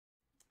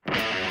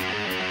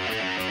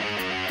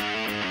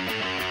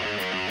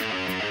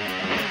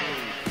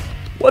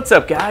What's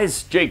up,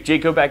 guys? Jake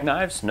Hoback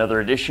Knives,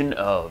 another edition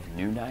of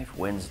New Knife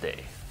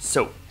Wednesday.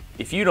 So,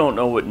 if you don't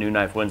know what New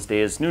Knife Wednesday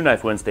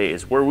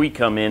is where we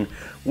come in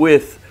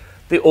with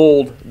the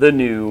old, the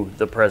new,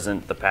 the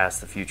present, the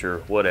past, the future,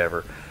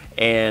 whatever.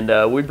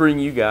 And we bring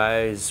you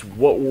guys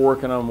what we're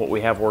working on, what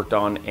we have worked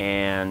on,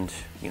 and,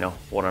 you know,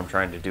 what I'm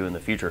trying to do in the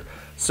future.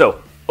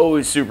 So,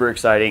 always super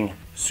exciting,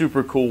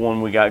 super cool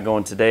one we got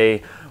going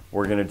today.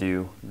 We're going to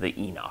do the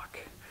Enoch.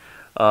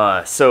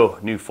 So,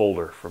 new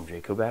folder from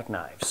Jake Hoback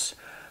Knives.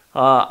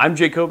 I'm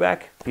Jake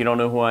Hoback. If you don't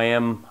know who I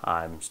am,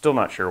 I'm still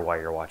not sure why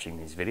you're watching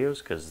these videos,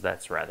 because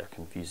that's rather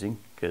confusing,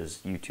 because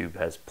YouTube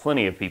has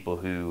plenty of people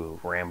who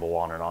ramble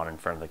on and on in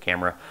front of the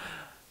camera.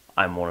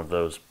 I'm one of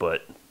those,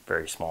 but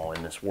very small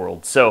in this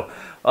world. So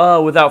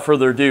without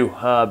further ado,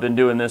 I've been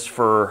doing this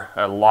for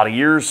a lot of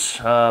years,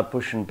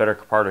 pushing better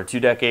part of 2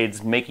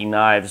 decades, making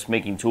knives,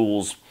 making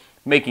tools,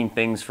 making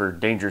things for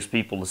dangerous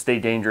people to stay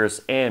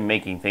dangerous, and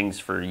making things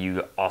for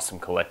you awesome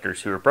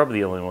collectors who are probably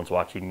the only ones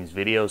watching these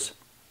videos.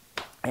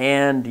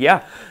 And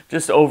yeah,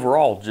 just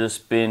overall,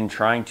 just been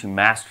trying to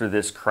master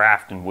this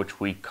craft in which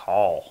we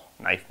call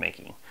knife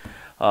making.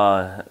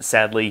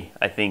 Sadly,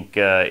 I think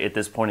at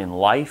this point in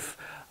life,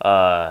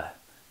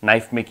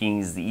 knife making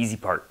is the easy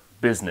part.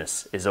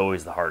 Business is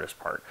always the hardest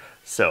part.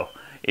 So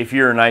if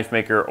you're a knife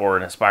maker or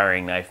an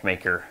aspiring knife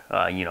maker,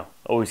 you know,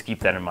 always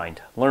keep that in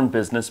mind. Learn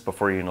business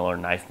before you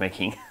learn knife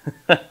making.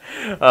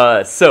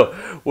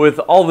 So with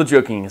all the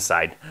joking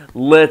aside,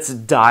 let's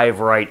dive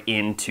right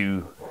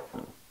into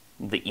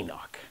the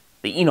Enoch.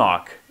 The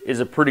Enoch is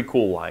a pretty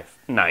cool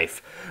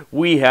knife.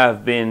 We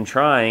have been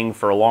trying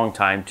for a long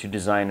time to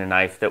design a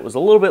knife that was a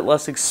little bit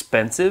less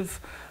expensive.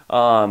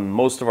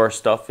 Most of our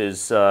stuff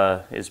is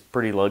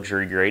pretty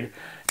luxury grade,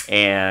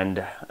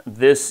 and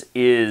this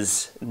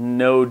is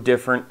no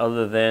different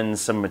other than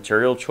some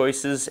material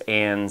choices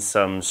and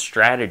some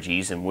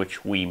strategies in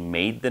which we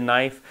made the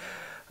knife.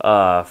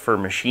 For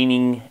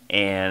machining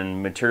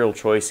and material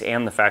choice,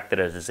 and the fact that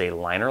it is a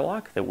liner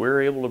lock, that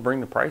we're able to bring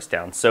the price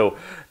down. So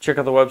check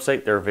out the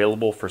website. They're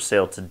available for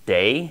sale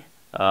today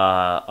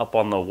up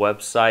on the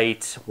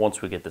website once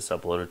we get this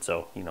uploaded,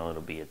 so you know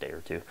it'll be a day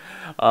or two.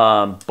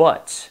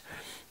 But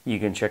you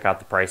can check out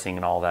the pricing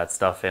and all that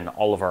stuff, and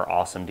all of our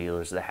awesome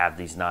dealers that have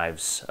these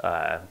knives.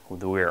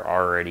 We're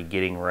already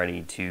getting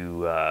ready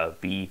to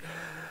be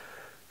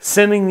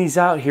sending these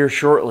out here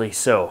shortly,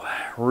 so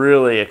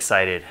really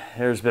excited.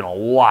 There's been a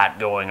lot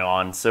going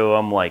on, so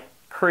I'm like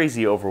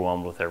crazy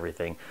overwhelmed with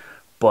everything.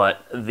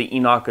 But the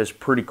Enoch is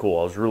pretty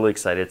cool. I was really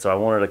excited, so I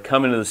wanted to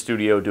come into the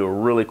studio, do a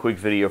really quick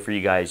video for you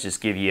guys,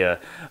 just give you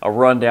a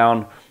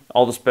rundown,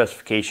 all the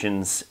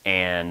specifications,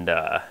 and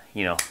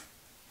you know,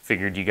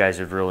 figured you guys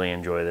would really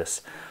enjoy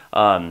this.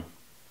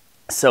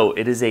 So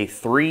it is a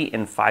 3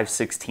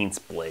 5/16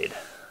 blade.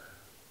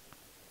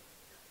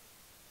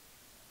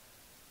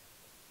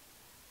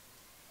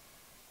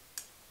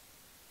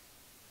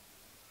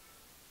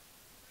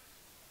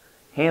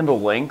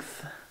 Handle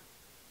length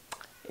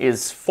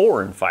is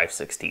 4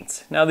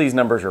 5/16. Now these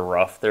numbers are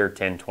rough. They're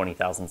 10, 20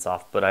 thousandths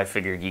off, but I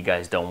figured you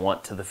guys don't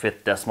want to the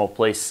 5th decimal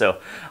place, so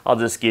I'll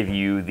just give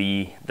you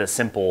the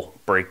simple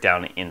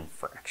breakdown in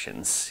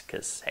fractions,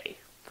 because hey,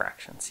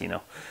 fractions, you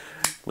know.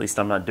 At least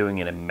I'm not doing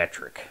it in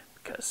metric,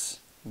 because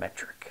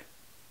metric.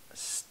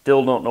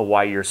 Still don't know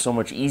why you're so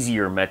much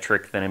easier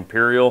metric than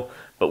imperial,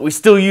 but we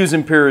still use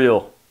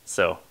imperial,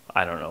 so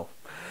I don't know.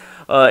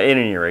 At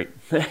any rate,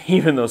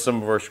 even though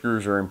some of our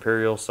screws are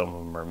imperial, some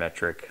of them are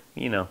metric,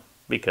 you know,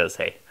 because,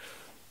 hey,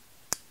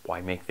 why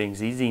make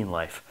things easy in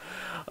life?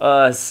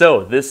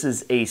 So this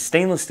is a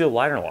stainless steel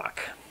liner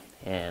lock,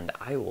 and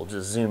I will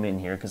just zoom in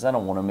here because I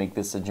don't want to make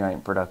this a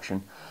giant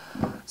production.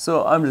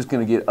 So I'm just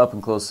going to get up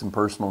and close and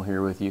personal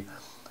here with you.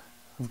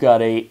 We've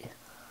got a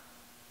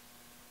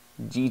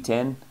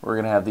G10. We're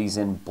going to have these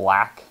in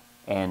black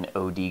and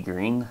OD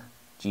green.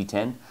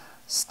 G10,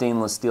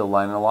 stainless steel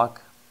liner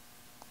lock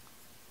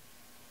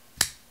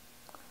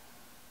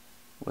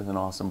with an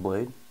awesome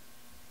blade.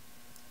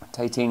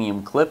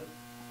 Titanium clip,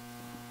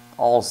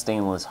 all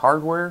stainless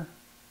hardware,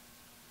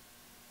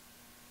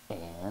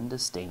 and a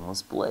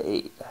stainless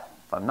blade.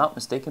 If I'm not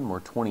mistaken, we're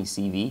 20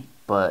 CV,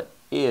 but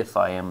if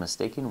I am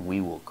mistaken, we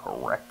will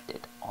correct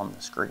it on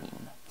the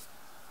screen.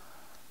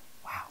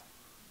 Wow,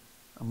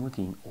 I'm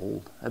looking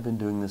old. I've been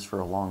doing this for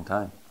a long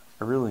time.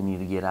 I really need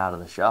to get out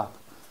of the shop.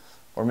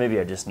 Or maybe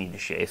I just need to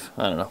shave.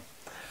 I don't know.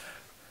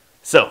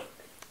 So,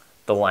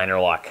 the liner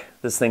lock.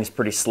 This thing's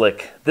pretty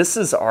slick. This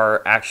is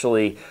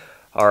actually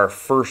our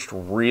first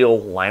real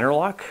liner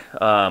lock.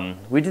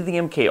 We did the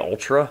MK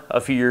Ultra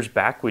a few years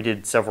back. We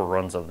did several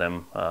runs of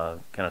them, kind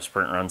of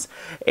sprint runs.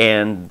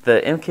 And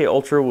the MK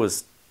Ultra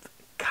was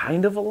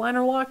kind of a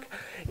liner lock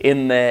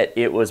in that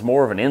it was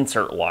more of an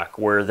insert lock,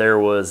 where there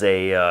was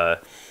a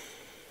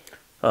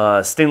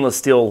stainless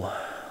steel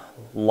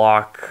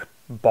lock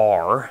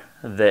bar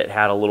that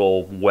had a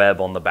little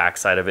web on the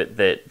backside of it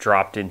that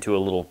dropped into a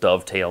little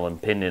dovetail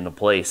and pinned into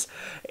place.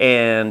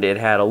 And it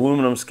had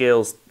aluminum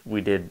scales.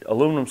 We did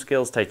aluminum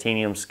scales,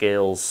 titanium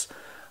scales.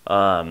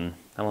 I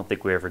don't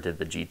think we ever did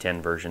the G10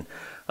 version.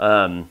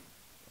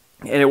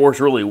 and it worked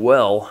really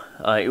well.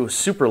 It was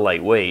super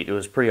lightweight. It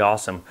was pretty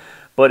awesome,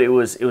 but it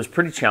was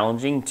pretty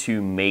challenging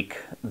to make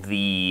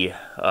the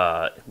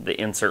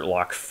insert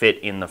lock fit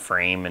in the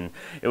frame, and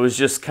it was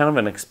just kind of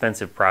an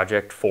expensive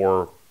project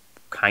for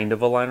kind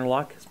of a liner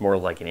lock. It's more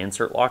like an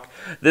insert lock.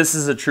 This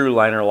is a true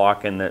liner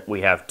lock in that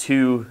we have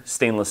 2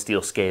 stainless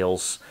steel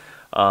scales.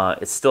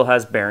 It still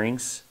has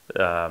bearings,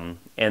 and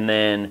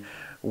then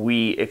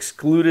we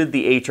excluded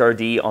the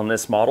HRD on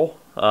this model.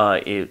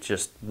 It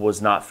just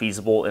was not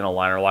feasible in a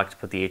liner lock to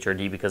put the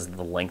HRD because of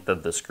the length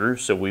of the screw,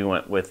 so we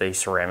went with a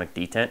ceramic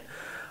detent.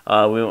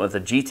 We went with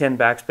a G10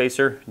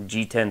 backspacer,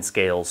 G10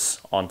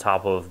 scales on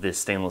top of this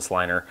stainless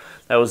liner.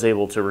 That was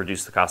able to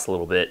reduce the cost a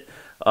little bit.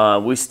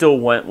 We still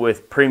went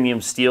with premium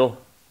steel,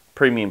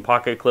 premium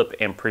pocket clip,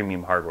 and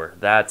premium hardware.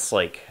 That's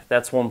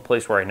one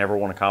place where I never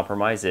want to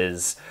compromise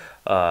is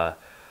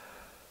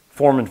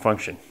form and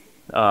function.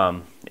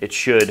 It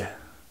should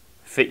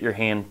fit your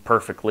hand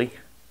perfectly,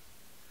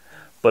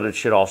 but it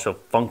should also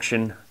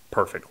function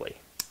perfectly.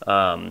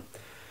 You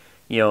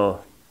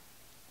know,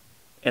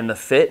 and the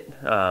fit,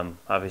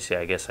 obviously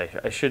I guess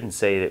I shouldn't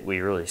say that we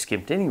really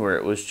skimped anywhere.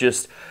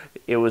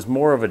 It was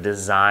more of a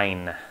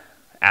design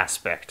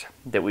aspect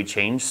that we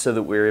changed so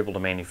that we were able to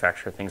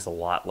manufacture things a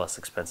lot less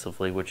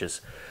expensively,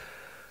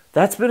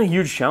 that's been a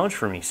huge challenge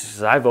for me,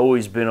 because I've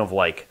always been of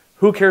like,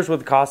 who cares what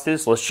the cost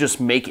is? Let's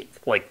just make it.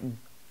 Like,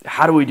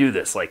 how do we do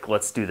this? Like,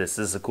 let's do this.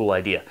 This is a cool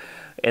idea.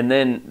 And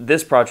then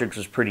this project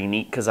was pretty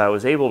neat because I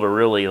was able to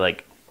really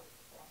like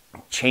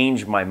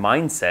change my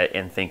mindset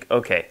and think,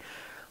 okay,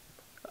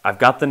 I've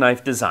got the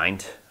knife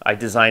designed. I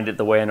designed it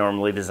the way I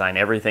normally design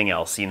everything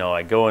else. You know,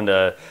 I go in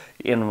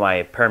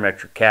my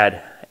parametric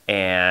CAD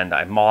and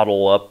I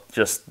model up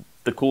just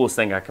the coolest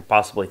thing I could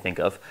possibly think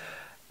of.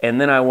 And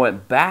then I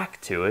went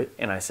back to it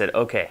and I said,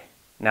 okay,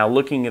 now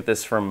looking at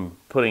this from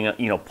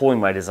pulling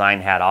my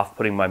design hat off,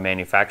 putting my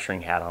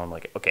manufacturing hat on, I'm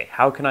like, okay,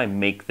 how can I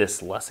make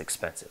this less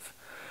expensive?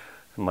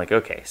 I'm like,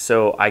 okay,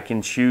 so I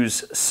can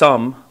choose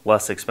some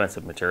less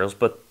expensive materials,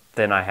 but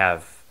then I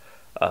have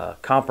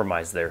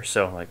compromise there.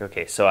 So I'm like,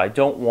 okay, so I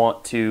don't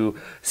want to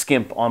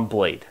skimp on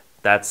blade.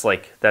 That's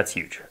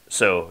huge.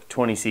 So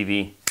 20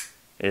 CV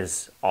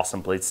is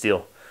awesome blade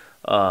steel.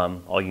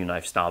 All you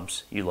knife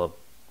snobs, you love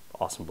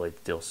awesome blade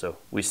steel, so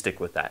we stick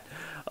with that.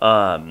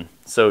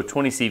 So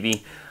 20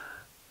 CV.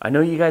 I know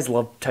you guys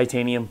love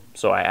titanium,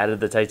 so I added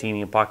the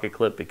titanium pocket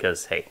clip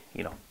because, hey,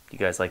 you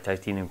guys like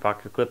titanium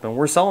pocket clip, and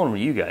we're selling them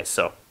to you guys,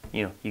 so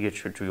you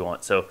get what you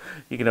want. So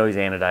you can always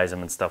anodize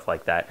them and stuff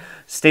like that.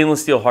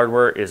 Stainless steel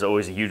hardware is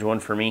always a huge one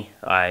for me.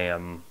 I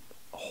am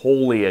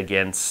wholly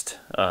against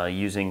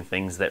using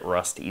things that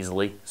rust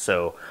easily.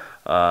 So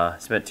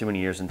spent too many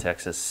years in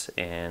Texas,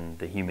 and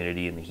the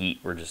humidity and the heat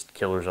were just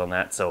killers on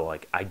that. So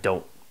like I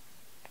don't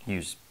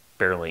use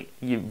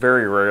you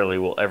very rarely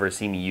will ever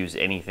see me use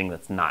anything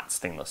that's not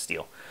stainless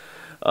steel.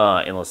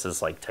 Unless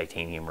it's like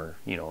titanium or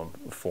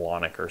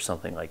Flonic or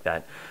something like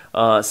that.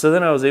 So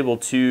then I was able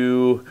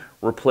to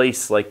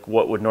replace like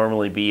what would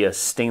normally be a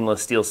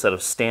stainless steel set of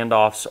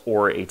standoffs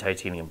or a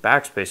titanium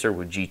backspacer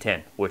with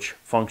G10, which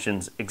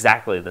functions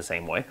exactly the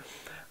same way,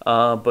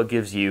 but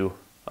gives you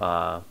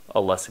a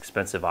less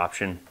expensive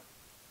option.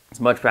 It's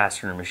much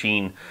faster to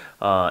machine.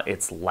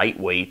 It's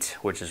lightweight,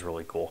 which is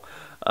really cool,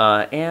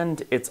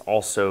 and it's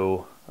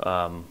also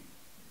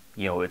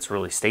it's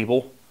really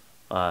stable.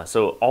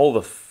 So all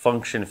the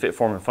function, fit,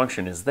 form, and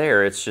function is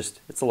there. It's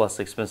a less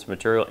expensive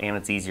material and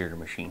it's easier to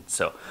machine.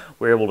 So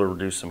we're able to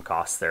reduce some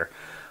costs there.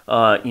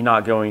 You're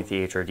not going with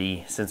the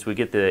HRD. Since we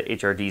get the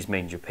HRDs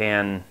made in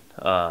Japan,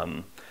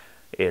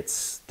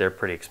 they're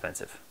pretty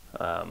expensive.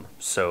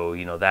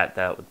 So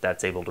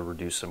that's able to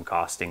reduce some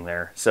costing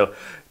there. So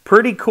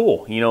pretty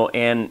cool,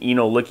 and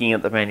looking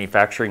at the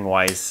manufacturing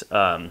wise,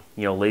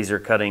 laser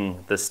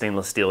cutting the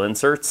stainless steel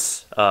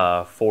inserts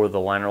for the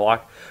liner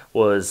lock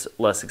was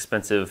less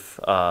expensive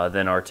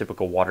than our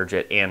typical water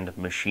jet and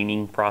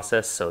machining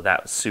process. So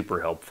that was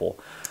super helpful.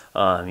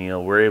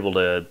 We're able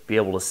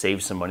to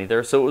save some money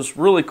there. So it was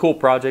a really cool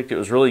project. It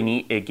was really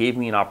neat. It gave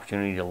me an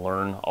opportunity to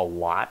learn a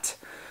lot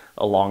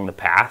along the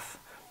path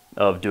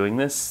of doing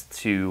this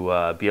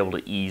to be able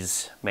to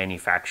ease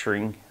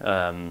manufacturing.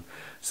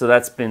 So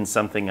that's been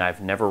something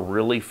I've never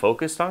really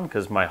focused on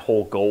because my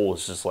whole goal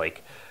was just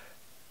like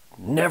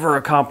never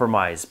a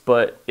compromise.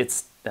 But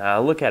I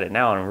look at it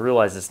now and I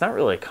realize it's not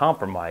really a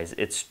compromise.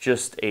 It's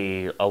just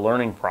a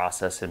learning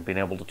process and being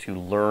able to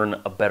learn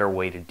a better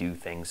way to do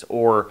things,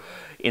 or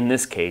in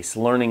this case,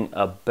 learning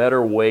a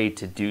better way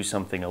to do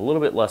something a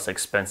little bit less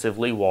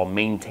expensively while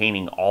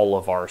maintaining all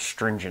of our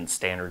stringent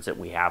standards that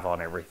we have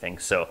on everything.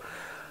 So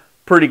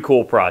pretty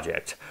cool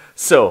project.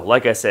 So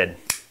like I said,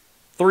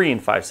 3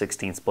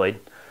 5/16 blade.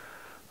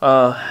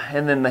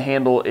 And then the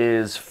handle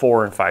is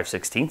 4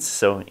 5/16,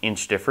 so an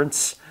inch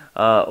difference.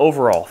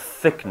 Overall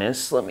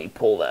thickness, let me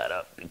pull that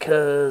up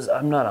because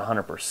I'm not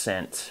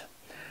 100%.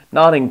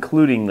 Not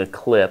including the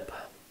clip,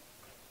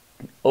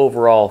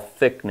 overall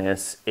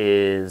thickness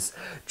is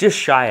just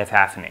shy of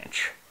 1/2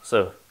 inch.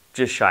 So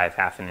just shy of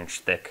 1/2 inch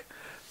thick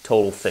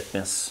total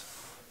thickness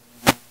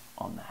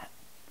on that.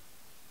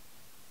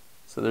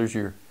 So there's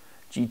your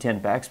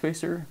G10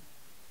 backspacer,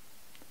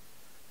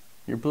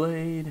 your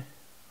blade,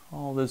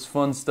 all this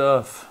fun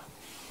stuff.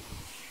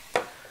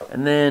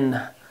 And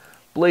then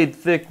blade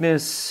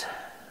thickness,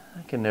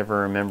 I can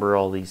never remember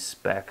all these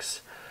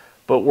specs,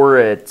 but we're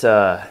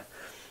at,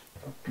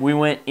 we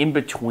went in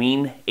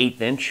between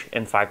 1/8 inch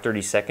and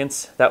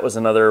 5/32. That was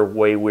another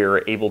way we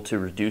were able to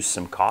reduce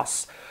some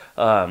costs.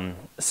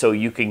 So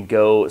you can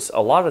go,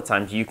 a lot of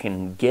times you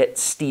can get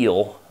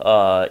steel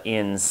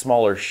in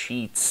smaller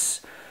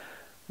sheets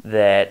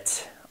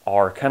that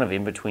are kind of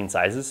in between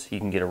sizes. You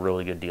can get a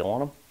really good deal on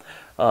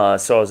them.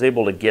 So I was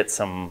able to get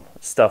some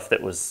stuff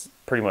that was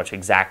pretty much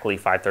exactly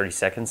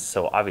 5/32.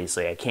 So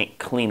obviously I can't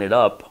clean it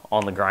up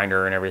on the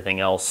grinder and everything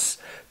else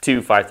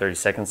to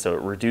 5/32. So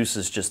it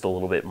reduces just a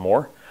little bit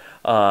more.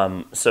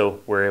 So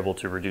we're able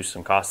to reduce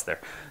some costs there.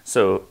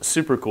 So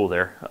super cool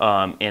there.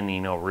 And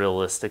you know,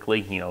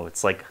 realistically, you know,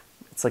 it's like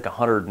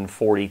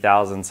 140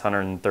 thousandths,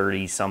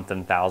 130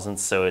 something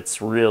thousandths. So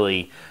it's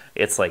really,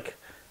 it's like,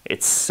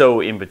 it's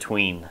so in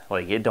between,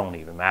 like it don't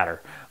even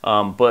matter.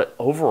 But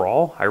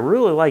overall, I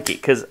really like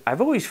it because I've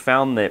always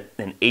found that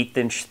an 1/8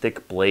 inch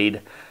thick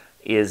blade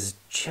is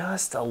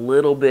just a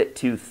little bit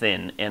too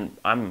thin, and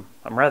I'm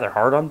rather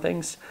hard on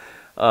things.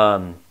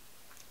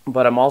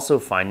 But I'm also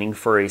finding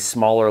for a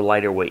smaller,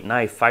 lighter weight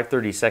knife,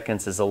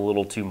 5/32 is a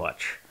little too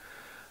much.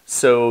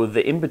 So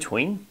the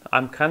in-between,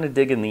 I'm kind of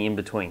digging the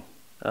in-between.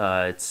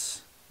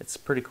 It's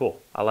pretty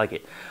cool. I like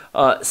it.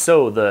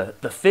 So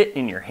the fit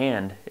in your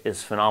hand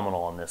is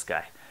phenomenal on this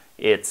guy.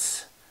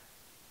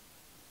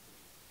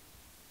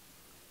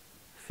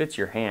 Fits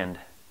your hand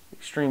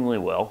extremely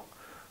well.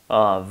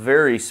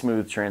 Very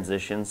smooth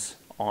transitions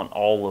on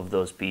all of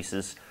those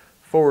pieces.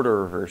 Forward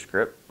or reverse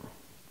grip.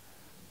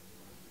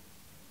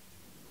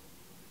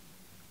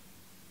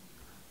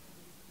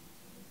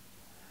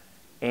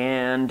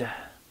 And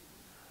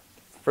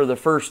for the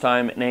first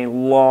time in a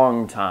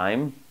long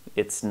time,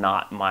 it's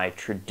not my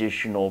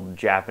traditional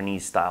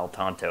Japanese style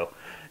tanto.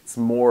 It's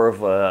more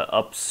of a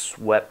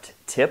upswept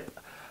tip,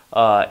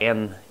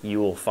 and you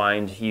will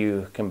find,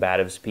 you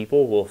combatives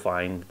people will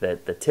find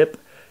that the tip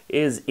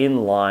is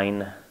in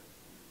line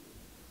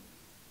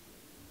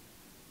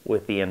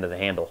with the end of the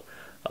handle.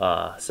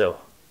 So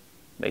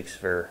makes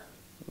for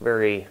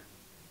very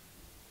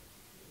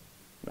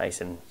nice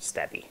and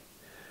steady.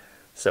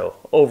 So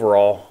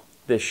overall,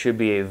 this should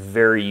be a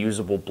very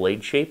usable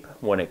blade shape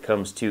when it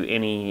comes to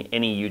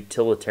any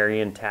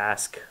utilitarian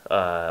task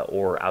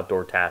or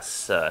outdoor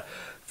tasks,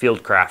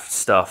 fieldcraft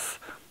stuff.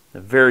 A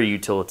very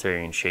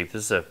utilitarian shape.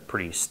 This is a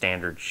pretty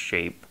standard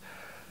shape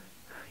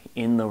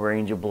in the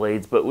range of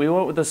blades, but we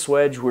went with the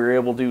swedge. We were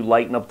able to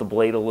lighten up the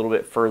blade a little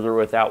bit further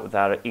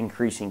without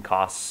increasing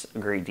costs a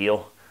great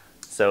deal.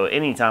 So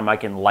anytime I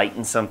can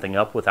lighten something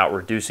up without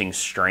reducing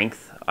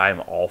strength, I'm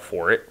all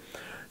for it.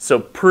 So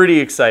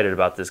pretty excited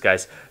about this,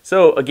 guys.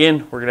 So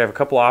again, we're gonna have a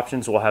couple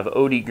options. We'll have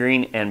OD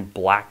green and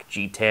black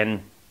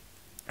G10.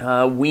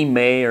 We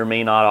may or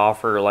may not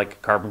offer like a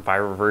carbon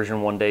fiber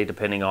version one day,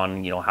 depending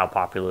on, you know, how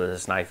popular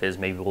this knife is.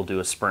 Maybe we'll do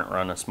a sprint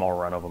run, a small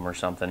run of them or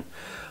something.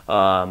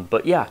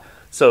 But yeah,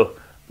 so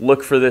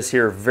look for this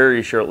here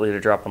very shortly to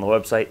drop on the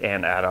website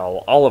and at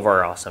all of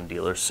our awesome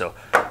dealers. So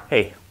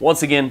hey,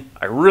 once again,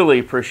 I really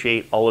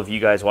appreciate all of you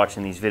guys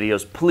watching these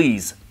videos.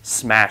 Please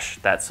smash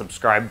that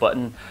subscribe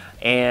button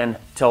and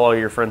tell all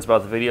your friends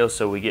about the video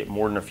so we get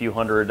more than a few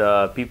hundred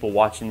people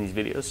watching these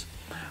videos.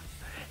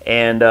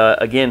 And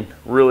again,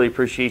 really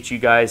appreciate you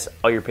guys,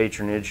 all your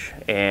patronage,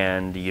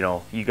 and you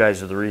know, you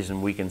guys are the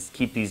reason we can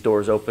keep these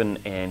doors open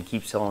and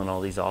keep selling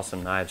all these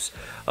awesome knives.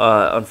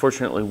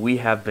 Unfortunately, we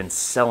have been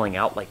selling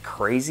out like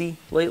crazy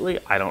lately.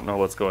 I don't know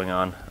what's going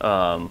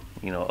on,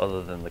 you know,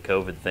 other than the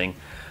COVID thing.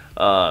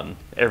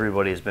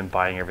 Everybody has been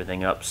buying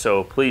everything up,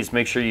 so please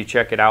make sure you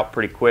check it out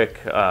pretty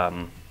quick.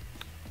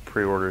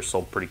 Pre-orders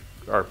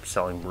are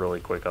selling really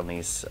quick on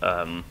these.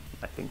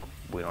 I think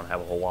we don't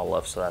have a whole lot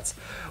left, so that's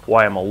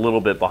why I'm a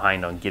little bit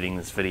behind on getting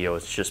this video.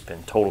 It's just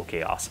been total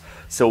chaos.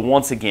 So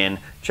once again,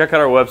 check out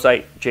our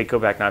website,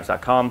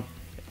 jhobackknives.com.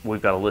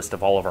 We've got a list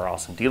of all of our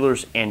awesome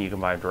dealers, and you can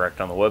buy them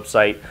direct on the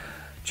website.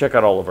 Check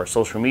out all of our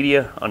social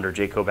media under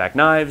Hoback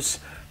Knives,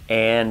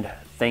 and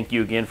thank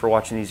you again for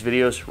watching these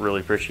videos.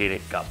 Really appreciate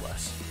it. God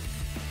bless.